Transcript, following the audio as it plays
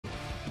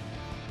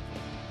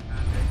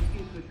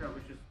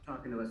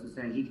talking to us and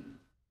saying he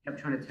kept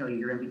trying to tell you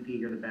you're MVP,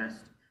 you're the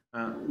best.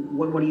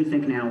 What do you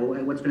think now?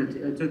 What's going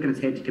to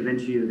take to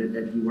convince you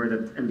that you were the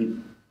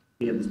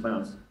MVP of these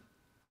playoffs?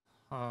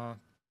 You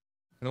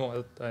know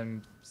what?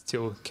 I'm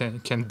still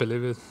can't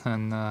believe it,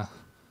 and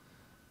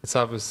it's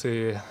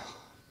obviously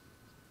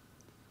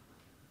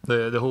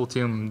the whole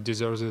team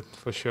deserves it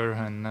for sure,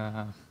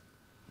 and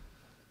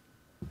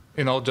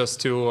you know,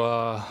 just to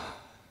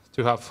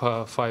have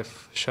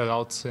 5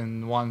 shutouts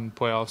in one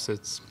playoffs,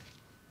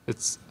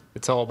 it's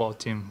all about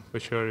team for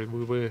sure.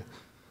 We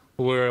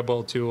were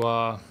able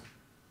to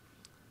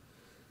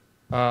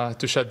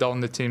shut down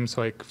the teams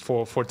like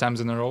four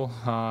times in a row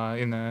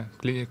in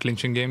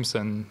clinching games,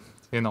 and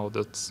you know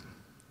it's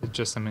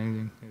just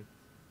amazing.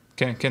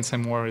 Can't say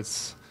more.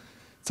 It's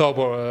all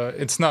about.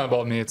 It's not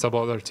about me. It's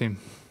about our team.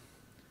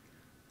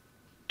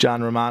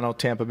 John Romano,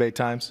 Tampa Bay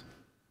Times.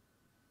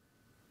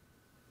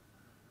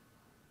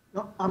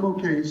 No, I'm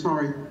okay.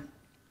 Sorry.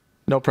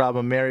 No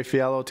problem. Mary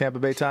Fiallo, Tampa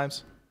Bay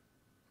Times.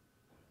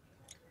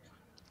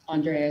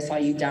 Andrei, I saw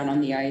you down on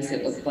the ice.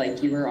 It looked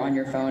like you were on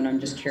your phone. I'm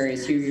just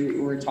curious who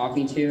you were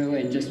talking to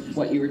and just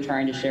what you were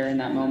trying to share in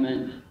that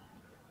moment.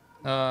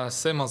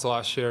 Same as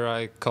last year,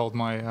 I called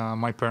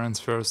my parents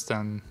first,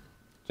 and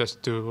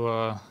just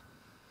to,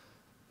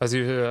 as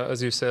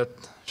you said,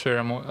 share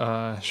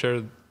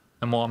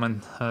a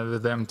moment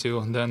with them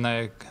too. Then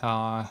I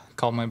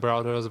called my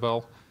brother as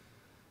well,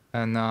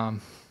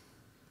 and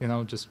you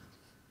know, just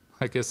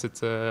I guess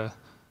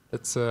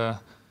let's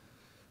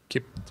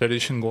keep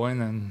tradition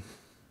going. And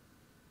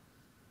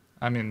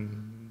I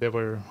mean, they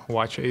were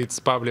watching. It's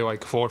probably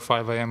like 4 or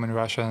 5 a.m. in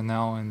Russia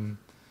now, and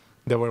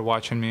they were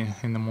watching me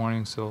in the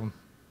morning. So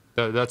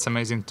that's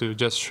amazing to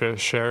just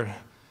share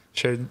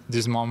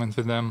this moment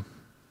with them.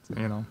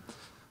 You know,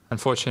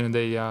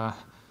 unfortunately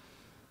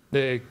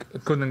they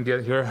couldn't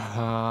get here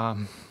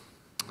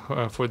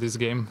for this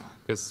game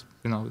because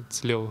you know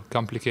it's a little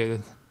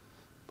complicated.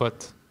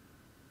 But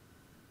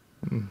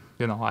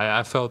you know,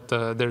 I felt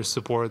their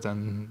support,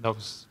 and that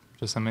was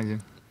just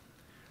amazing.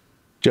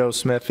 Joe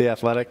Smith, The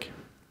Athletic.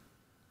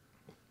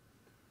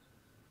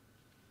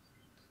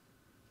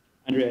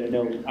 Andrei, I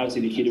know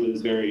obviously Nikita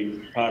was very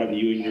proud of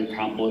you and your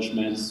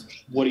accomplishments.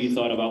 What do you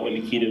thought about what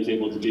Nikita was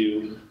able to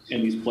do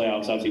in these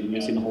playoffs? Obviously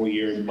missing the whole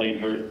year and playing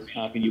hurt.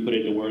 Can you put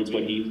into words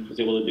what he was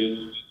able to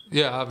do?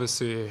 Yeah,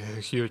 obviously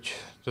huge.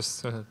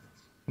 Just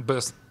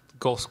best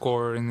goal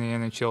scorer in the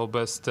NHL,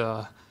 best,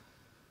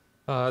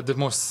 the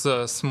most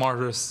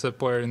smartest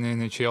player in the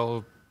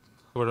NHL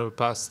for the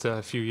past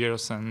few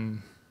years,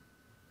 and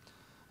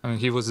I mean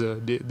he was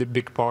the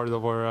big part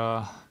of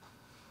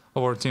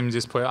our team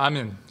this play. I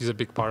mean, he's a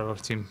big part of our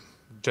team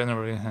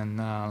generally,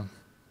 and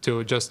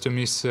to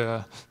miss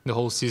the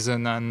whole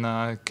season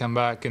and come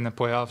back in the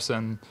playoffs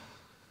and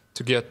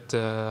to get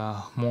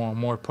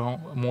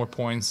more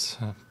points,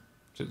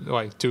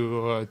 like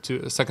two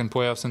second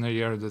playoffs in a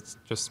year. That's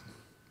just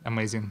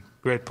amazing.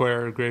 Great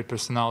player, great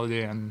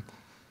personality, and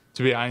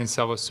to be honest,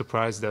 I was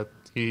surprised that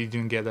he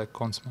didn't get a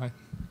Conn Smythe.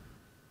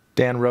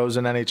 Dan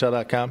Rosen,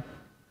 NHL.com.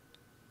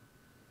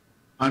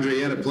 Andrei,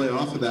 you had to play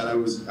off of that. I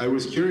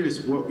was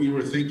curious what you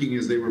were thinking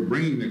as they were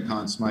bringing the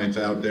Conn Smythe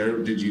out there.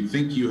 Did you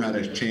think you had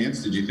a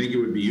chance? Did you think it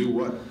would be you?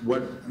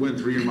 What went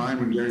through your mind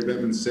when Gary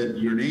Bettman said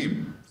your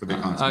name for the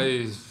Conn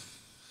Smythe?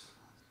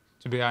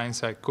 To be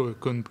honest, I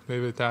couldn't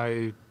believe it.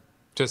 I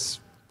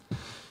just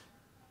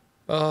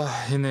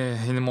in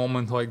a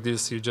moment like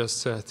this, you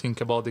just think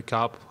about the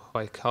cup,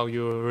 like how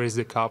you raise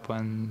the cup,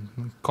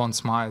 and Conn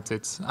Smythe.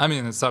 It's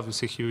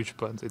obviously huge,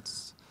 but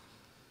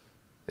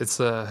it's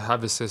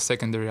obviously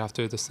secondary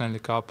after the Stanley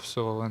Cup.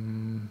 So,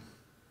 and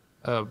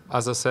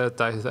as I said,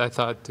 I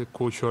thought the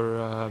coach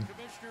or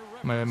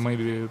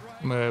maybe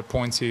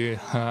Pointy,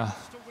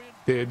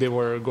 they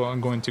were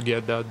going to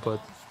get that, but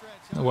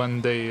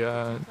when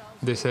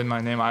they said my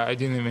name, I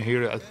didn't even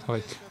hear it.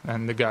 Like,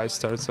 and the guys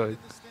started like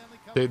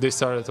they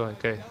started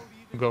like, hey,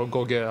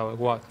 go get out.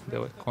 What? They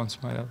were like, Conn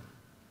Smythe.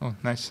 Oh,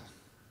 nice.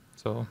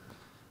 So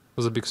it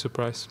was a big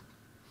surprise.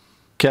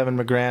 Kevin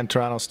McGran,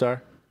 Toronto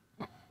Star.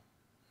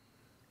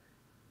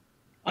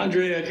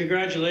 Andrei,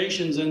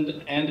 congratulations,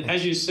 and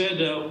as you said,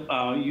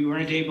 you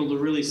weren't able to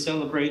really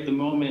celebrate the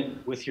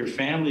moment with your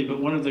family,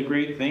 but one of the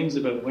great things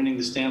about winning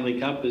the Stanley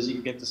Cup is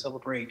you get to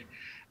celebrate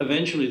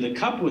eventually the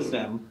Cup with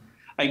them.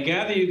 I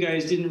gather you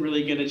guys didn't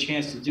really get a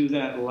chance to do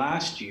that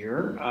last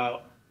year.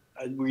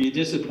 Were you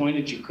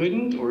disappointed you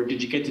couldn't, or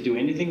did you get to do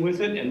anything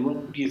with it, and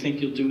what do you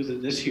think you'll do with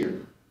it this year?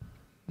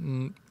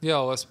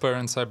 Yeah, as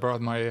parents, I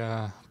brought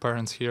my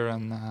parents here,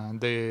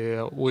 and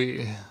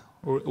we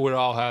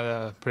all had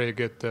a pretty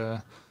good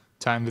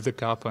time with the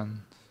cup,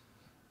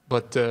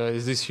 but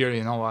this year,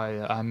 you know,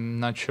 I'm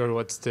not sure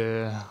what's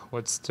the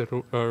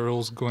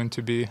rules going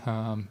to be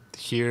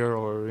here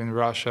or in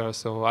Russia.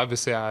 So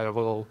obviously, I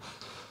will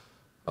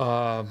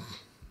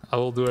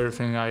do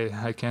everything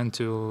I can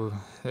to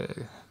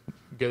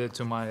get it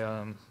to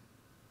my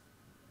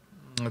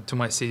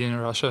city in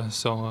Russia,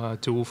 so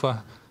to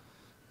Ufa,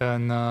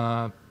 and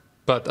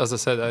but as I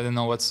said, I don't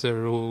know what's the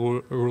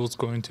rules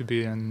going to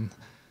be, and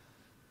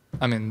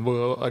I mean,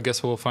 I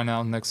guess we'll find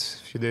out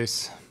next few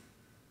days.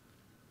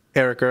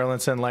 Eric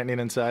Erlinson, Lightning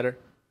Insider.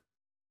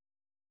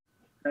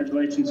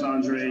 Congratulations,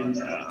 Andrei.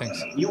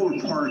 Thanks. You were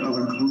part of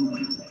a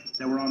group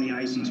that were on the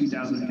ice in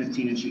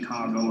 2015 in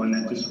Chicago, and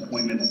that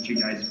disappointment that you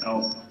guys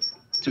felt.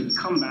 To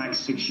come back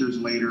 6 years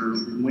later,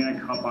 win a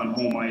cup on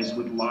home ice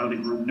with a lot of the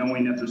group,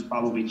 knowing that there's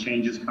probably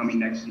changes coming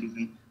next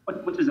season,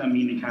 what does that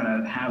mean to kind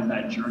of have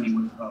that journey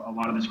with a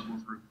lot of this core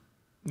group?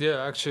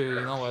 Yeah, actually,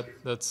 you know what?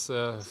 That's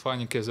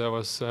funny because I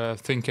was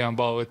thinking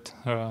about it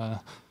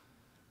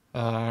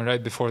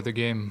right before the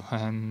game,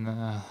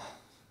 and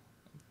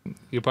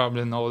you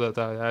probably know that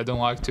I don't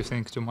like to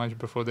think too much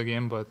before the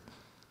game, but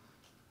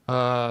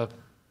I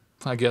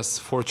guess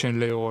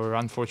fortunately or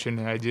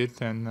unfortunately I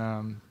did, and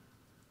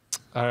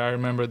I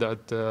remember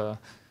that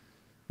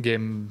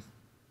game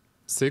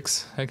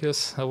 6, I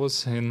guess I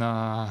was in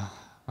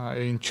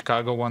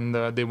Chicago when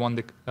they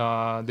won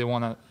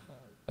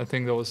I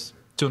think that was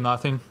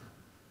 2-0,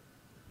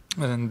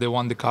 and they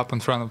won the cup in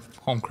front of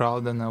home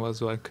crowd, and I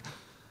was like,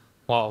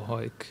 wow,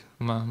 like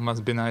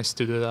must be nice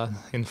to do that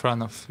in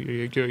front of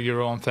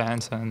your own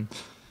fans, and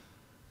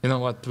you know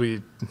what,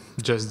 we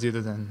just did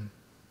it, and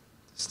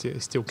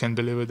still can't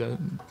believe it.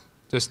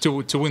 Just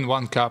to win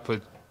one cup,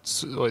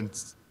 it's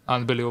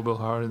unbelievable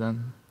hard,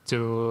 and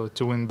to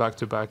win back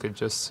to back, it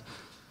just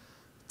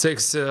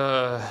takes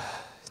the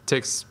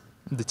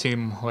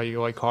team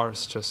like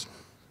ours. Just,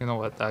 you know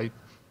what, I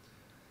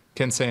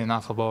can't say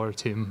enough about our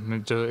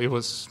team. It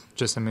was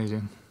just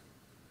amazing.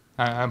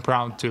 I'm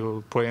proud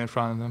to play in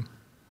front of them.